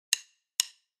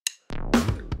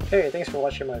Hey, thanks for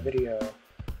watching my video.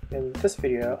 In this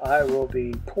video, I will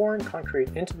be pouring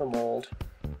concrete into the mold,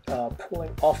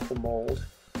 pulling off the mold,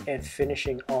 and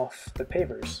finishing off the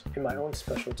pavers in my own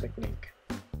special technique.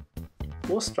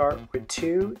 We'll start with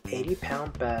two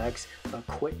 80-pound bags of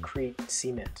Quikrete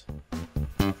cement.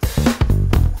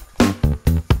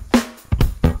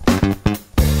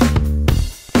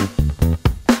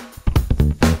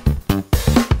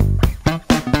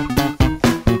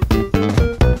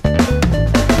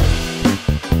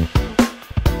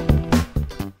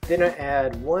 Then I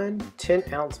add one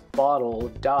 10-ounce bottle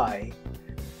of dye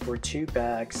for 2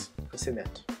 bags of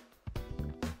cement.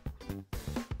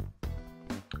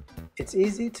 It's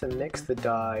easy to mix the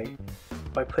dye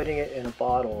by putting it in a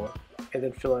bottle and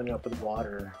then filling it up with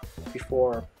water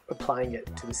before applying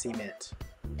it to the cement.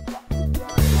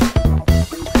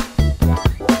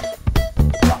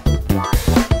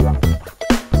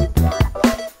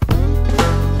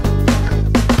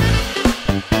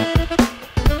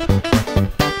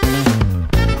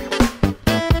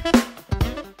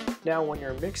 Now when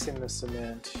you're mixing the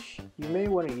cement, you may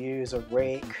want to use a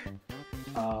rake,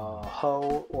 a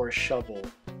hoe, or a shovel.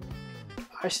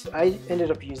 I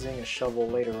ended up using a shovel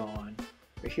later on,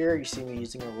 but here you see me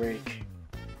using a rake,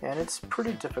 and it's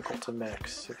pretty difficult to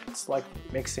mix. It's like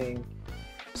mixing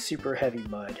super heavy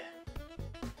mud.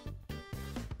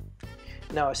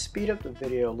 Now I speed up the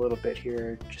video a little bit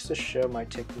here just to show my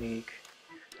technique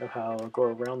of how I go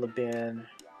around the bin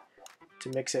to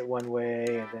mix it one way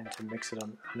and then to mix it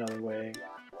another way.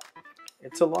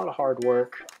 It's a lot of hard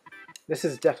work. This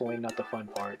is definitely not the fun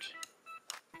part.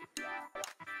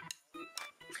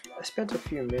 I spent a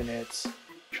few minutes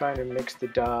trying to mix the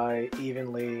dye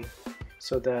evenly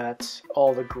so that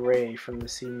all the gray from the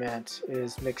cement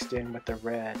is mixed in with the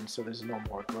red, and so there's no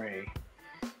more gray.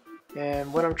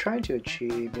 And what I'm trying to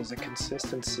achieve is a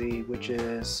consistency which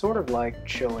is sort of like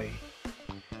chili.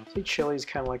 See, chili is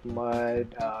kind of like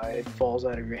mud. It falls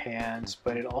out of your hands,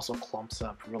 but it also clumps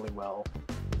up really well.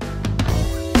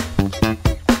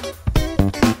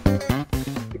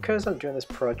 Because I'm doing this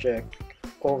project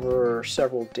over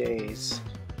several days,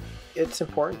 it's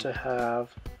important to have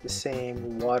the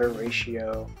same water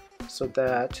ratio so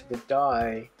that the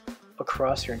dye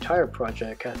across your entire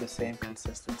project has the same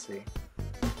consistency.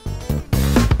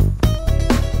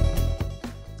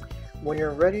 When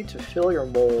you're ready to fill your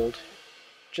mold,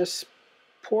 just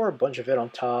pour a bunch of it on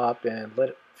top and let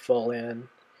it fall in.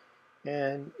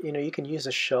 And you can use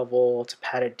a shovel to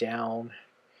pat it down.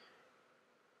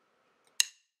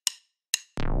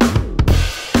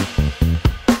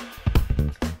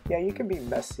 Yeah, you can be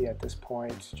messy at this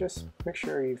point. Just make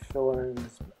sure you fill in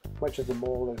as much of the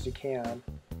mold as you can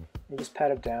and just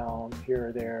pat it down here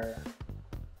or there.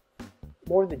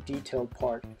 More of the detailed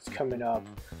part is coming up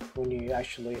when you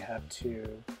actually have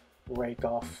to rake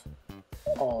off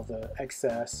all the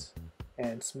excess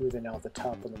and smoothen out the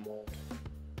top of the mold.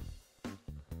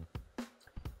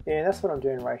 And that's what I'm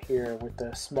doing right here with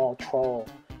the small trowel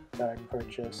that I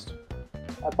purchased.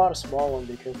 I bought a small one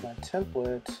because my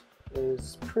template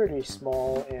is pretty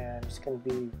small and it's going to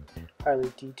be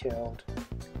highly detailed.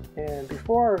 And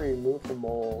before I remove the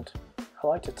mold, I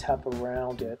like to tap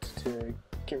around it to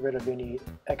get rid of any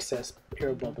excess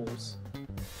air bubbles.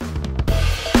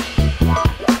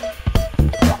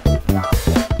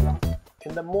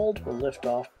 And the mold will lift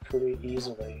off pretty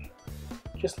easily.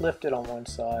 Just lift it on one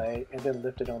side and then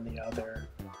lift it on the other,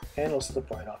 and it'll slip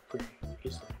right off pretty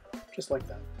easily, just like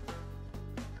that.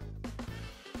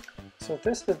 So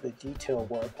this is the detail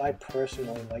work I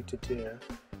personally like to do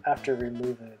after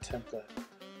removing the template.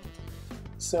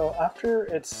 So after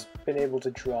it's been able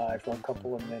to dry for a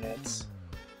couple of minutes,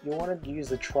 you want to use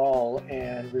the trowel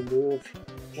and remove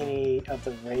any of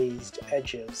the raised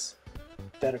edges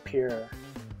that appear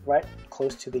right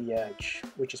close to the edge,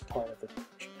 which shows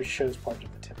part of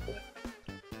the template.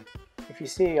 If you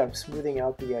see, I'm smoothing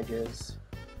out the edges,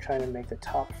 trying to make the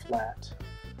top flat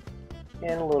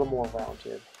and a little more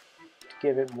rounded to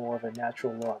give it more of a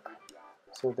natural look,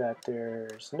 so that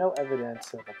there's no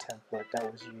evidence of a template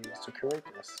that was used to create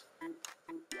this.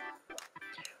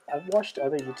 I've watched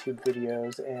other YouTube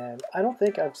videos and I don't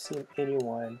think I've seen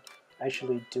anyone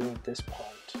actually doing this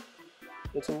part.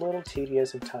 It's a little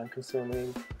tedious and time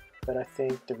consuming, but I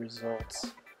think the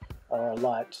results are a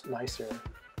lot nicer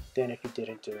than if you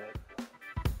didn't do it.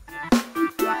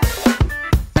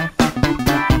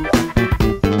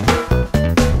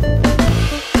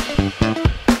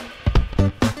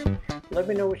 Let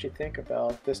me know what you think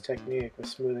about this technique with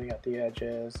smoothing out the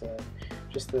edges and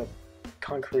just the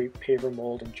concrete paver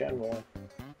mold in general.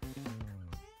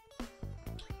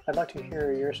 I'd like to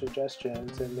hear your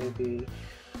suggestions and maybe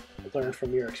learn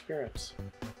from your experience.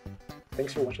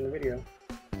 Thanks for watching the video.